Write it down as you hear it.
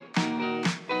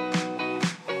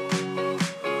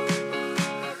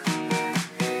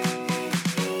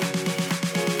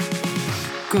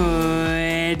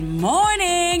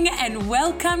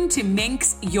Welcome to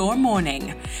Minx Your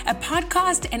Morning, a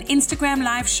podcast and Instagram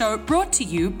live show brought to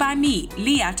you by me,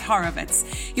 Liat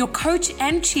Horowitz, your coach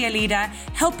and cheerleader,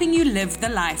 helping you live the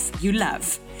life you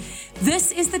love.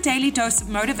 This is the daily dose of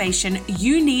motivation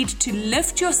you need to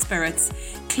lift your spirits,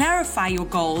 clarify your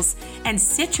goals, and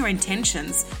set your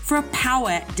intentions for a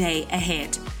power day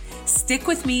ahead. Stick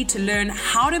with me to learn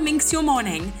how to minx your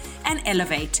morning and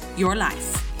elevate your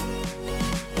life.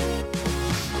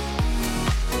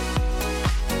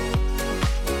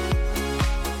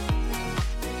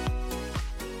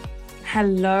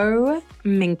 Hello,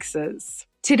 Minxes.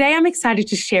 Today I'm excited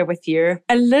to share with you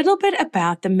a little bit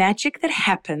about the magic that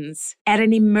happens at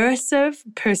an immersive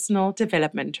personal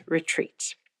development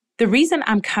retreat. The reason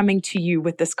I'm coming to you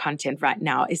with this content right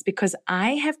now is because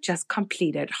I have just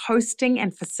completed hosting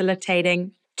and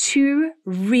facilitating 2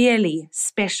 really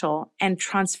special and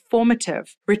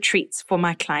transformative retreats for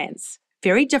my clients.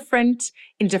 Very different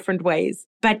in different ways,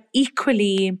 but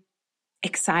equally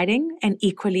exciting and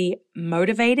equally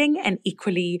motivating and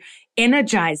equally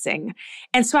energizing.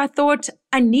 And so I thought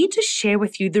I need to share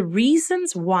with you the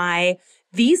reasons why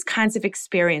these kinds of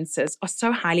experiences are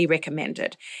so highly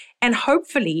recommended. And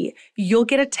hopefully you'll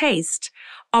get a taste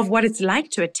of what it's like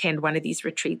to attend one of these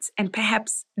retreats and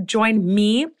perhaps join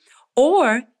me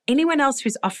or anyone else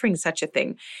who's offering such a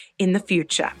thing in the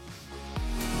future.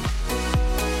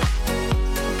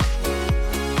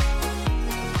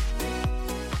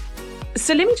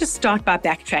 So let me just start by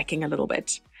backtracking a little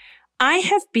bit. I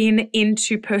have been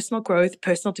into personal growth,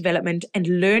 personal development,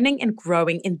 and learning and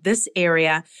growing in this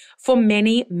area for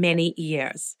many, many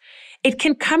years. It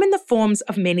can come in the forms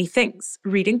of many things: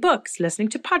 reading books, listening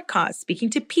to podcasts,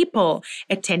 speaking to people,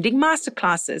 attending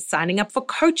masterclasses, signing up for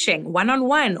coaching,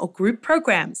 one-on-one or group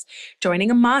programs,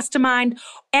 joining a mastermind,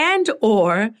 and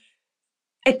or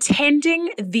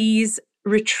attending these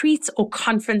retreats or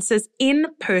conferences in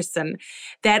person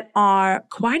that are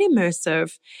quite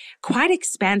immersive, quite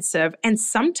expansive, and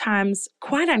sometimes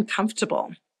quite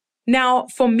uncomfortable. Now,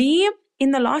 for me,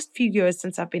 in the last few years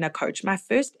since I've been a coach, my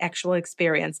first actual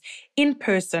experience in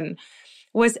person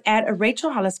was at a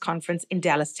Rachel Hollis conference in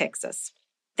Dallas, Texas.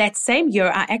 That same year,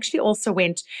 I actually also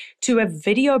went to a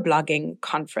video blogging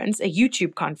conference, a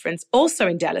YouTube conference, also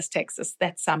in Dallas, Texas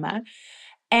that summer.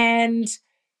 And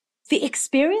the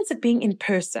experience of being in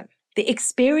person, the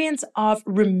experience of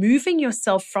removing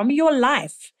yourself from your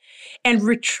life and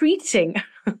retreating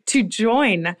to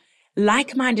join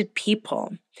like-minded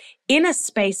people in a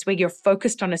space where you're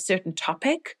focused on a certain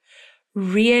topic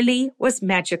really was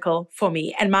magical for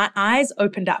me. And my eyes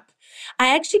opened up.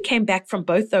 I actually came back from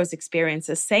both those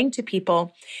experiences saying to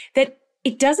people that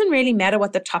it doesn't really matter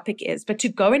what the topic is, but to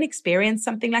go and experience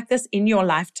something like this in your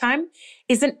lifetime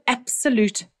is an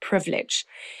absolute privilege.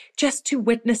 Just to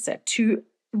witness it, to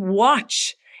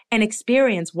watch and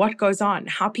experience what goes on,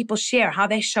 how people share, how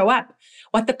they show up,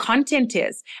 what the content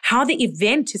is, how the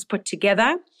event is put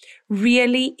together,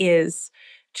 really is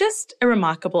just a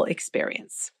remarkable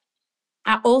experience.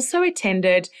 I also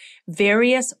attended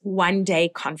various one-day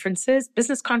conferences,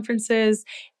 business conferences,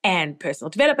 and personal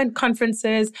development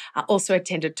conferences. I also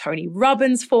attended Tony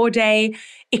Robbins' 4-day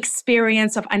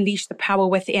experience of Unleash the Power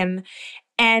Within.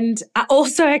 And I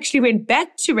also actually went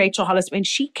back to Rachel Hollis when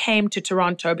she came to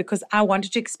Toronto because I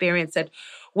wanted to experience it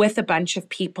with a bunch of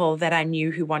people that I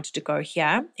knew who wanted to go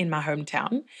here in my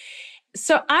hometown.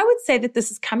 So I would say that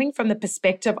this is coming from the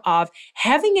perspective of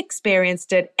having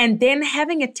experienced it and then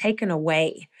having it taken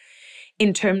away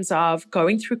in terms of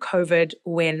going through COVID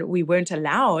when we weren't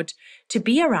allowed to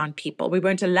be around people. We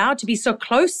weren't allowed to be so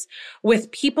close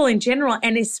with people in general,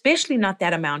 and especially not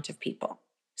that amount of people.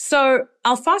 So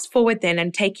I'll fast forward then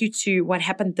and take you to what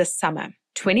happened this summer,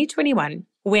 2021,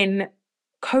 when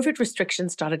COVID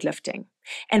restrictions started lifting.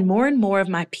 And more of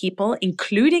my people,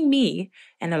 including me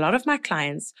and a lot of my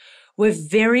clients, were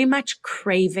very much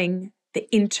craving the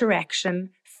interaction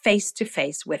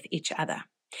face-to-face with each other.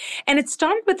 And it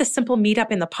started with a simple meetup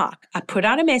in the park. I put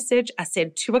out a message. I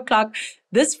said, 2:00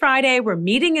 this Friday, we're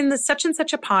meeting in the such and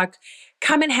such a park.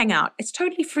 Come and hang out. It's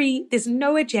totally free. There's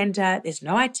no agenda. There's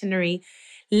no itinerary.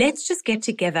 Let's just get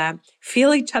together,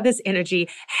 feel each other's energy,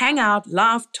 hang out,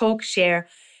 laugh, talk, share,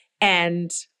 and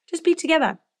just be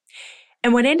together.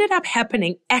 And what ended up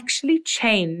happening actually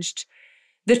changed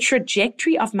the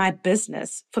trajectory of my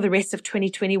business for the rest of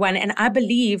 2021. And I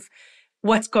believe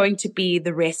what's going to be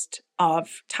the rest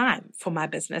of time for my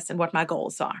business and what my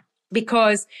goals are.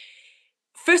 Because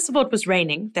first of all, it was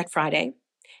raining that Friday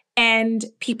and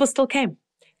people still came.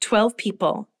 12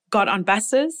 people got on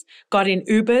buses, got in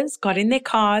Ubers, got in their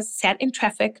cars, sat in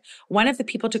traffic. One of the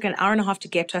people took an hour and a half to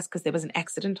get to us because there was an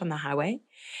accident on the highway.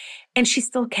 And she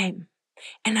still came.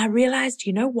 And I realized,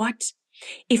 you know what?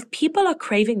 If people are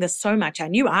craving this so much, I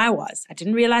knew I was, I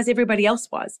didn't realize everybody else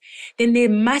was, then there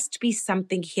must be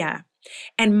something here.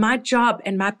 And my job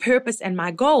and my purpose and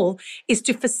my goal is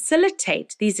to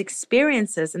facilitate these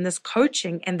experiences and this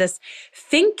coaching and this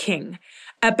thinking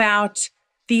about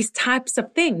these types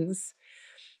of things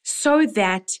so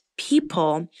that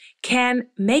people can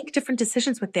make different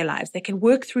decisions with their lives. They can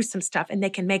work through some stuff and they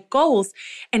can make goals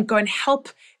and go and help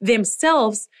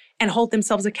themselves and hold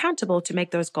themselves accountable to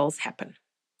make those goals happen.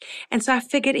 And so I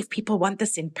figured if people want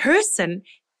this in person,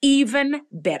 even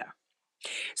better.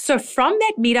 So from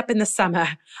that meetup in the summer,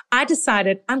 I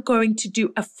decided I'm going to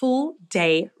do a full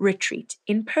day retreat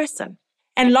in person.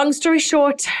 And long story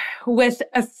short, with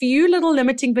a few little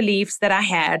limiting beliefs that I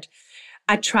had,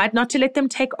 I tried not to let them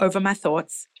take over my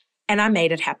thoughts, and I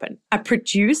made it happen. I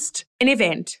produced an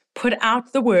event, put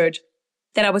out the word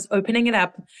that I was opening it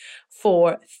up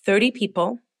for 30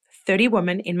 people, 30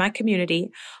 women in my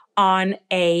community on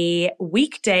a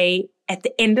weekday at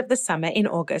the end of the summer in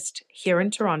August here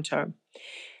in Toronto.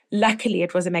 Luckily,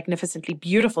 it was a magnificently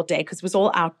beautiful day because it was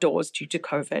all outdoors due to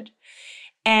COVID.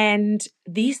 And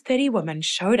these 30 women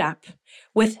showed up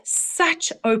with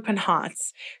such open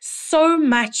hearts, so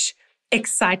much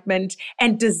excitement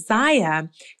and desire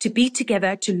to be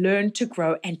together, to learn, to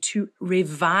grow, and to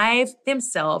revive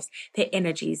themselves, their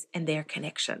energies, and their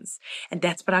connections. And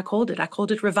that's what I called it. I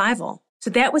called it Revival. So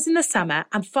that was in the summer.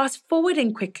 I'm fast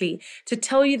forwarding quickly to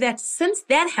tell you that since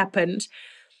that happened,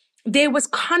 there was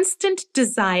constant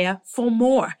desire for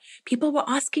more. People were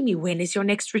asking me, when is your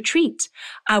next retreat?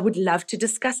 I would love to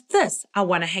discuss this. I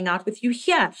want to hang out with you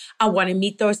here. I want to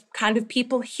meet those kind of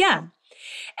people here.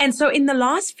 And so in the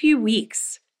last few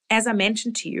weeks, as I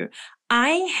mentioned to you, I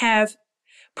have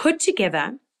put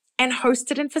together and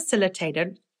hosted and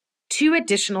facilitated 2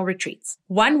 additional retreats.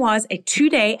 One was a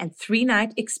 2-day and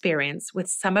 3-night experience with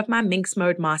some of my Minx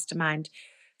Mode Mastermind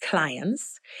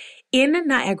clients in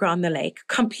Niagara-on-the-Lake,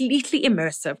 completely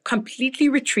immersive, completely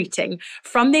retreating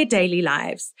from their daily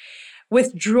lives,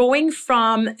 withdrawing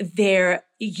from their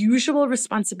usual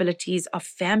responsibilities of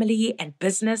family and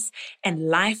business and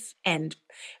life and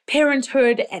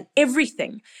parenthood and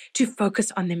everything to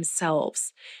focus on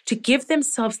themselves, to give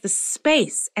themselves the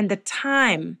space and the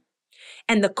time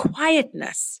and the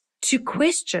quietness to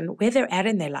question where they're at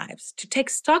in their lives, to take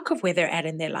stock of where they're at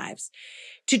in their lives,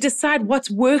 to decide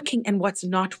what's working and what's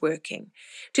not working,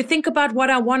 to think about what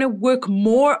I want to work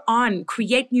more on,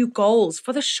 create new goals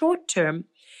for the short term,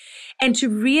 and to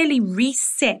really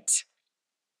reset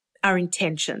our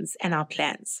intentions and our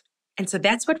plans. And so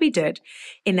that's what we did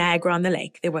in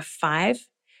Niagara-on-the-Lake. There were 5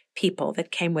 people that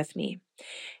came with me,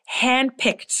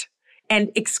 handpicked and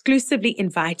exclusively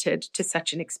invited to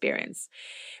such an experience,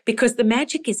 because the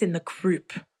magic is in the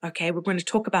group. Okay, we're going to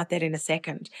talk about that in a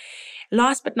second.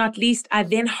 Last but not least, I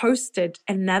then hosted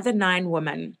another 9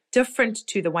 women, different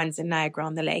to the ones in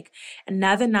Niagara-on-the-Lake,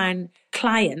 another 9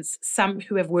 clients, some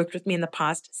who have worked with me in the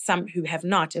past, some who have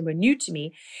not and were new to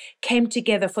me, came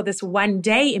together for this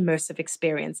 1-day immersive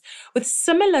experience with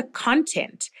similar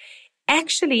content,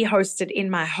 actually hosted in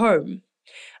my home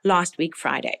last week,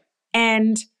 Friday.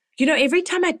 And you know, every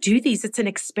time I do these, it's an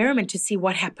experiment to see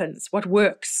what happens, what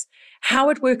works, how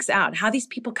it works out, how these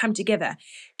people come together.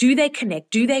 Do they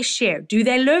connect? Do they share? Do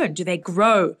they learn? Do they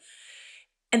grow?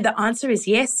 And the answer is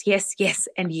yes, yes, yes,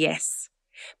 and yes.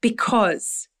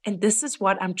 Because, and this is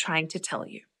what I'm trying to tell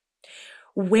you,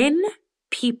 when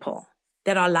people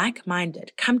that are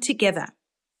like-minded come together,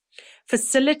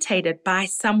 facilitated by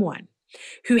someone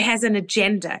who has an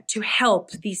agenda to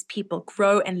help these people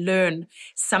grow and learn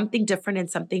something different and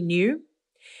something new,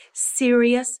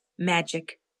 serious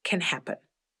magic can happen.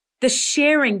 The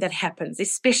sharing that happens,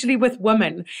 especially with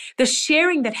women, the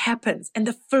sharing that happens and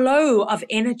the flow of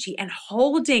energy and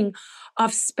holding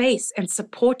of space and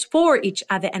support for each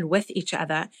other and with each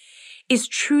other is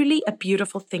truly a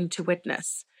beautiful thing to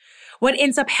witness. What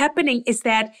ends up happening is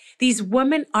that these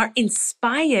women are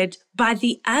inspired by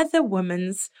the other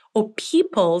women's or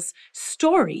people's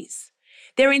stories.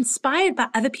 They're inspired by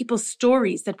other people's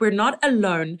stories, that we're not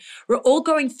alone. We're all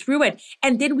going through it.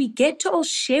 And then we get to all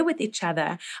share with each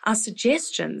other our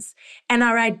suggestions and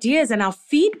our ideas and our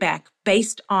feedback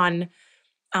based on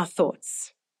our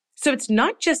thoughts. So it's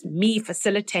not just me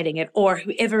facilitating it or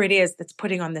whoever it is that's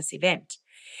putting on this event.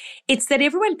 It's that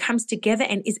everyone comes together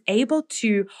and is able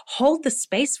to hold the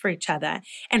space for each other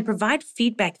and provide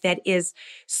feedback that is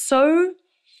so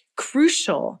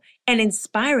crucial and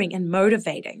inspiring and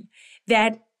motivating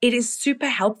that it is super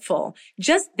helpful.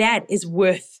 Just that is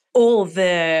worth all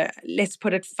the, let's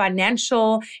put it,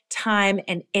 financial time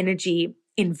and energy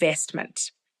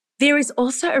investment There is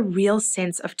also a real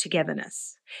sense of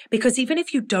togetherness, because even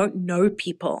if you don't know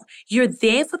people, you're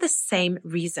there for the same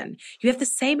reason. You have the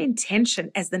same intention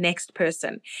as the next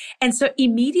person. And so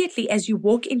immediately as you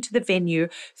walk into the venue,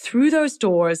 through those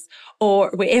doors, or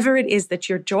wherever it is that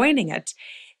you're joining it,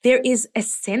 there is a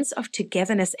sense of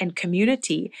togetherness and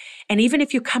community. And even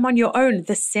if you come on your own,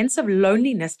 the sense of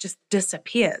loneliness just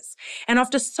disappears. And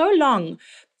after so long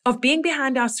of being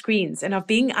behind our screens and of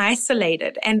being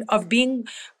isolated and of being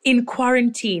in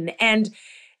quarantine and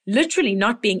literally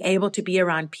not being able to be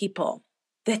around people,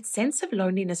 that sense of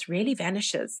loneliness really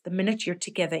vanishes the minute you're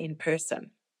together in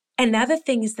person. Another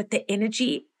thing is that the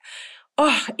energy,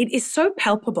 it is so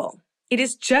palpable. It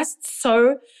is just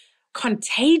so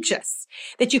contagious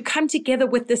that you come together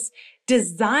with this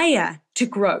desire to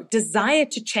grow, desire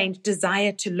to change,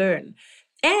 desire to learn,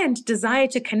 and desire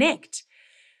to connect.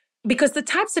 Because the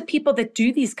types of people that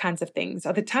do these kinds of things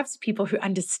are the types of people who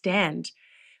understand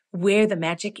where the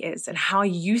magic is and how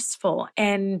useful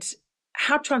and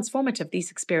how transformative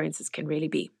these experiences can really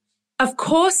be. Of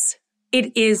course,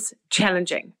 it is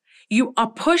challenging. You are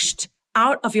pushed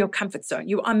out of your comfort zone.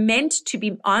 You are meant to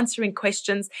be answering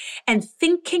questions and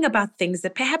thinking about things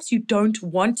that perhaps you don't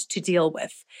want to deal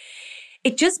with.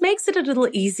 It just makes it a little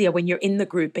easier when you're in the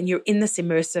group and you're in this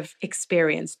immersive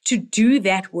experience to do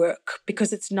that work,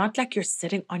 because it's not like you're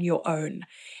sitting on your own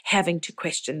having to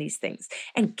question these things.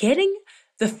 And getting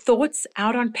the thoughts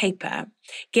out on paper,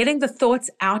 getting the thoughts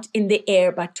out in the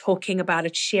air by talking about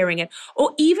it, sharing it,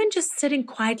 or even just sitting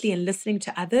quietly and listening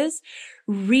to others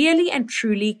really and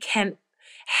truly can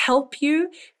help you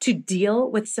to deal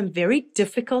with some very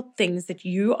difficult things that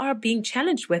you are being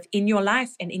challenged with in your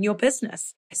life and in your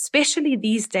business. Especially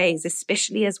these days,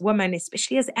 especially as women,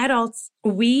 especially as adults,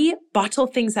 we bottle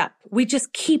things up. We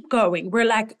just keep going. We're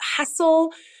like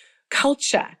hustle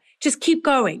culture. Just keep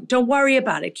going. Don't worry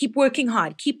about it. Keep working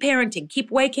hard. Keep parenting.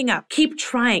 Keep waking up. Keep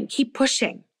trying. Keep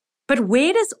pushing. But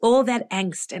where does all that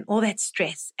angst and all that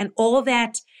stress and all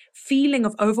that feeling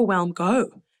of overwhelm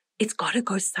go? It's got to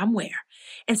go somewhere.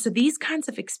 And so these kinds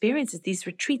of experiences, these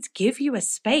retreats, give you a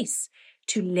space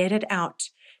to let it out,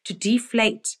 to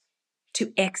deflate,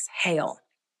 to exhale.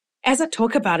 As I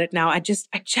talk about it now, I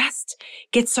just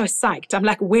get so psyched. I'm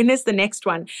like, when is the next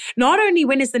one? Not only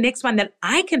when is the next one that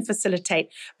I can facilitate,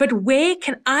 but where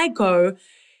can I go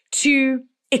to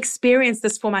experience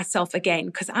this for myself again?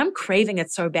 Because I'm craving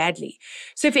it so badly.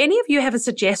 So if any of you have a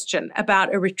suggestion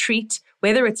about a retreat,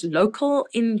 whether it's local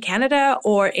in Canada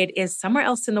or it is somewhere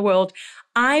else in the world,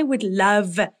 I would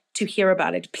love to hear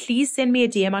about it. Please send me a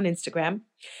DM on Instagram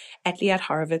at Liat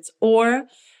Horovitz, or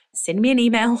send me an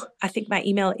email. I think my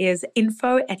email is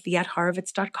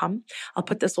info@liathorovitz.com. I'll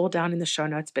put this all down in the show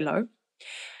notes below.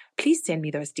 Please send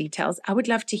me those details. I would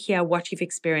love to hear what you've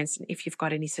experienced and if you've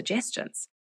got any suggestions.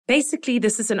 Basically,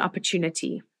 this is an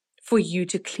opportunity for you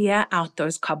to clear out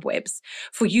those cobwebs,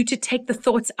 for you to take the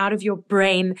thoughts out of your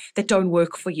brain that don't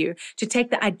work for you, to take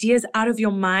the ideas out of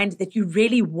your mind that you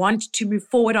really want to move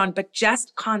forward on, but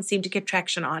just can't seem to get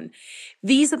traction on.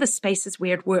 These are the spaces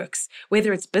where it works,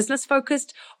 whether it's business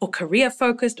focused or career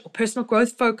focused or personal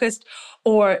growth focused,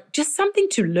 or just something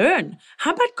to learn.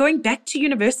 How about going back to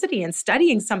university and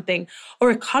studying something,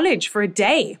 or a college for a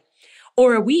day,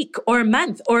 or a week, or a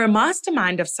month, or a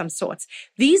mastermind of some sorts?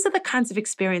 These are the kinds of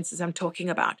experiences I'm talking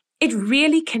about. It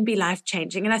really can be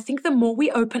life-changing. And I think the more we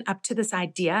open up to this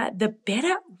idea, the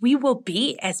better we will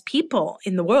be as people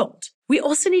in the world. We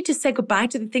also need to say goodbye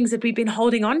to the things that we've been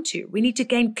holding on to. We need to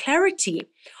gain clarity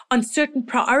on certain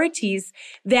priorities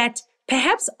that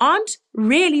perhaps aren't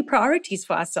really priorities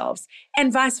for ourselves,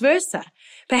 and vice versa.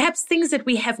 Perhaps things that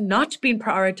we have not been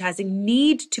prioritizing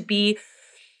need to be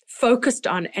focused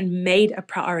on and made a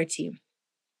priority.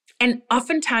 And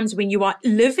oftentimes when you are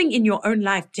living in your own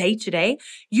life day to day,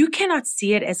 you cannot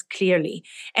see it as clearly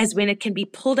as when it can be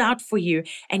pulled out for you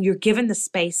and you're given the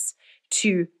space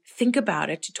to think about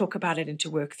it, to talk about it, and to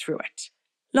work through it.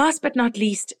 Last but not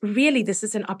least, really, this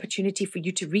is an opportunity for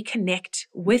you to reconnect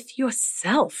with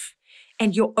yourself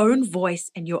and your own voice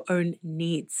and your own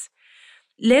needs,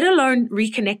 let alone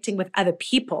reconnecting with other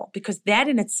people, because that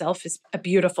in itself is a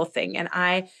beautiful thing. And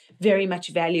I very much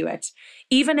value it.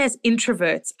 Even as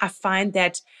introverts, I find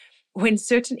that when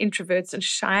certain introverts and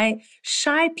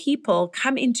shy people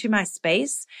come into my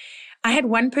space, I had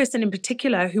one person in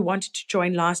particular who wanted to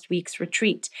join last week's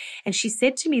retreat. And she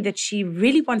said to me that she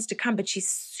really wants to come, but she's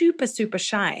super, super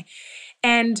shy.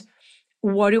 And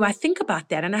what do I think about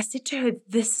that? And I said to her,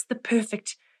 this is the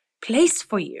perfect place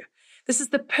for you. This is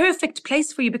the perfect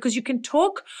place for you, because you can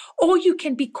talk or you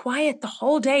can be quiet the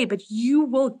whole day, but you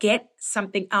will get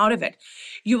something out of it.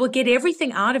 You will get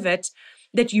everything out of it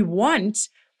that you want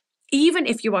even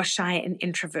if you are shy and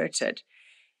introverted.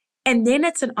 And then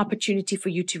it's an opportunity for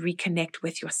you to reconnect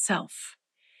with yourself.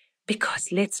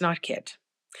 Because let's not kid,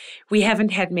 we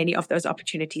haven't had many of those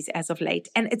opportunities as of late.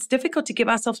 And it's difficult to give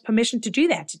ourselves permission to do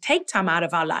that, to take time out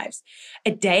of our lives.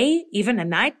 A day, even a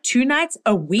night, 2 nights,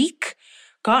 a week.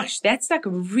 Gosh, that's like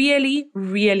really,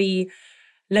 really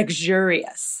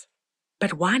luxurious.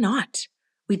 But why not?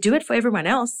 We do it for everyone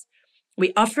else.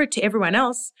 We offer it to everyone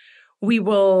else. We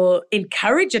will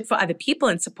encourage it for other people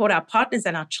and support our partners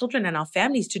and our children and our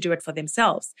families to do it for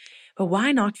themselves. But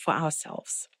why not for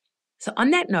ourselves? So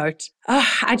on that note,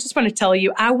 I just want to tell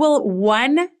you, I will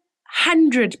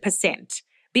 100%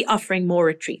 be offering more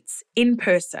retreats in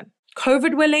person.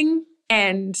 COVID willing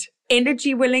and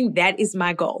energy willing, that is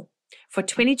my goal for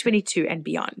 2022 and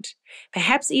beyond.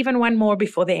 Perhaps even one more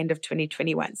before the end of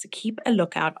 2021. So keep a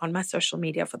lookout on my social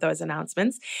media for those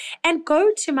announcements and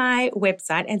go to my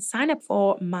website and sign up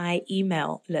for my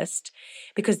email list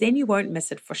because then you won't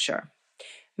miss it for sure.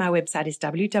 My website is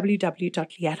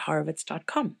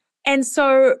www.liathorowitz.com. And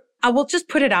so I will just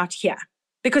put it out here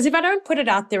because if I don't put it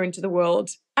out there into the world,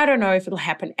 I don't know if it'll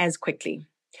happen as quickly.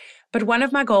 But one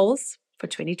of my goals for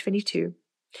 2022,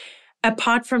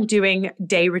 apart from doing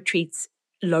day retreats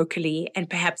locally and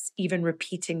perhaps even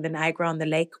repeating the Niagara on the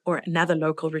Lake or another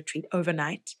local retreat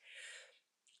overnight,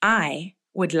 I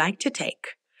would like to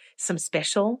take some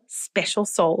special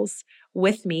souls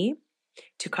with me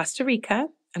to Costa Rica.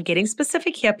 I'm getting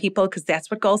specific here, people, because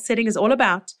that's what goal setting is all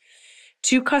about.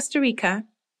 To Costa Rica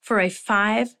for a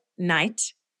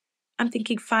 5-night, I'm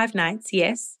thinking 5 nights,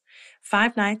 yes,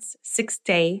 5 nights,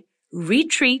 6-day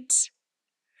retreat.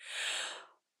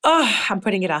 Oh, I'm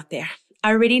putting it out there. I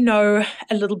already know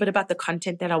a little bit about the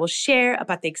content that I will share,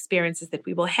 about the experiences that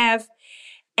we will have.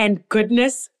 And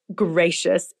goodness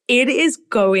gracious, it is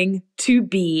going to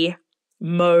be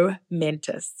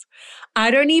momentous. I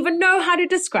don't even know how to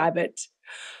describe it.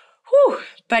 Whew,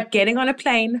 but getting on a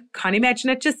plane, can't imagine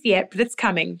it just yet, but it's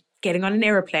coming. Getting on an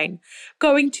airplane,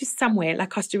 going to somewhere like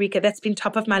Costa Rica, that's been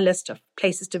top of my list of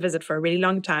places to visit for a really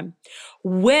long time,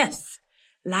 with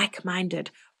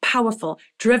like-minded, powerful,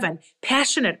 driven,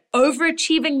 passionate,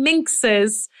 overachieving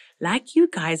minxes like you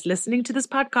guys listening to this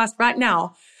podcast right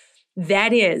now.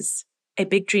 That is a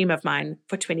big dream of mine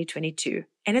for 2022,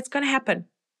 and it's going to happen.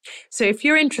 So if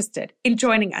you're interested in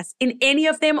joining us in any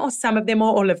of them or some of them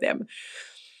or all of them,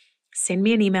 send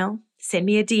me an email, send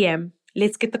me a DM.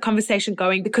 Let's get the conversation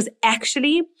going because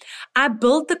actually I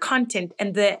build the content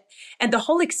and the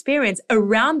whole experience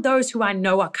around those who I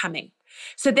know are coming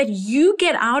so that you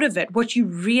get out of it what you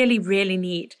really, really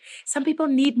need. Some people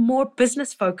need more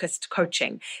business-focused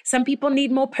coaching. Some people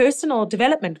need more personal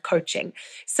development coaching.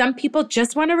 Some people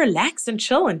just want to relax and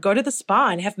chill and go to the spa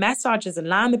and have massages and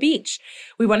lie on the beach.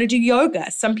 We want to do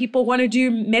yoga. Some people want to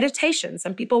do meditation.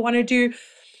 Some people want to do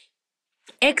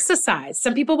exercise.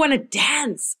 Some people want to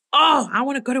dance. Oh, I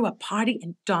want to go to a party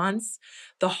and dance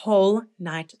the whole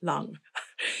night long.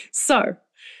 So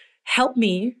help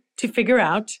me to figure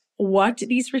out what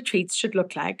these retreats should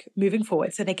look like moving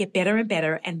forward so they get better and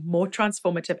better and more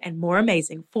transformative and more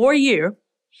amazing for you.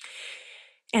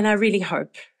 And I really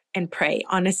hope and pray,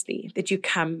 honestly, that you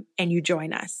come and you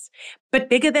join us. But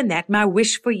bigger than that, my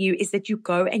wish for you is that you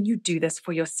go and you do this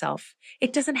for yourself.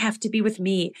 It doesn't have to be with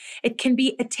me. It can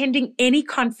be attending any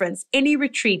conference, any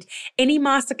retreat, any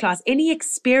masterclass, any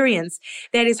experience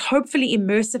that is hopefully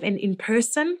immersive and in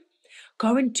person.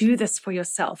 Go and do this for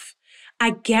yourself. I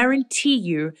guarantee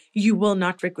you, you will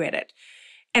not regret it.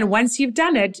 And once you've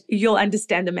done it, you'll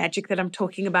understand the magic that I'm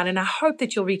talking about. And I hope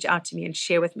that you'll reach out to me and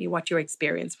share with me what your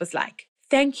experience was like.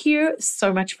 Thank you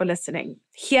so much for listening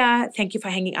here. Thank you for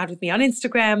hanging out with me on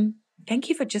Instagram. Thank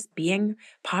you for just being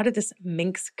part of this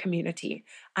Minx community.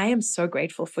 I am so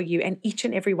grateful for you and each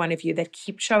and every one of you that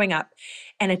keep showing up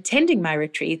and attending my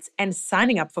retreats and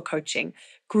signing up for coaching,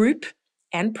 group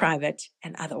and private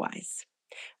and otherwise.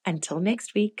 Until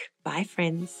next week, bye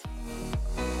friends.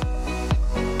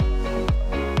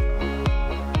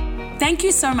 Thank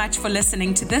you so much for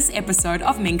listening to this episode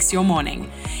of Minx Your Morning.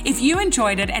 If you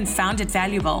enjoyed it and found it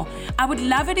valuable, I would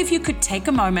love it if you could take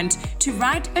a moment to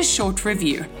write a short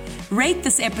review. Rate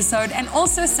this episode and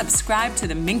also subscribe to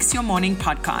the Minx Your Morning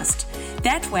podcast.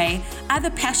 That way, other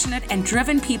passionate and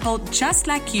driven people just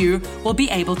like you will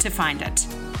be able to find it.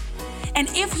 And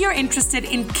if you're interested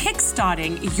in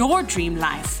kickstarting your dream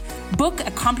life, book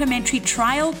a complimentary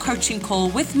trial coaching call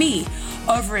with me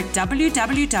over at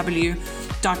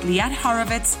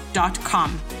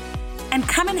www.liathorowitz.com. And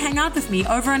come and hang out with me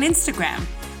over on Instagram.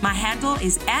 My handle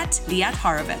is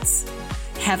 @liathorowitz.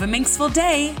 Have a minxful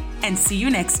day and see you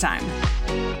next time.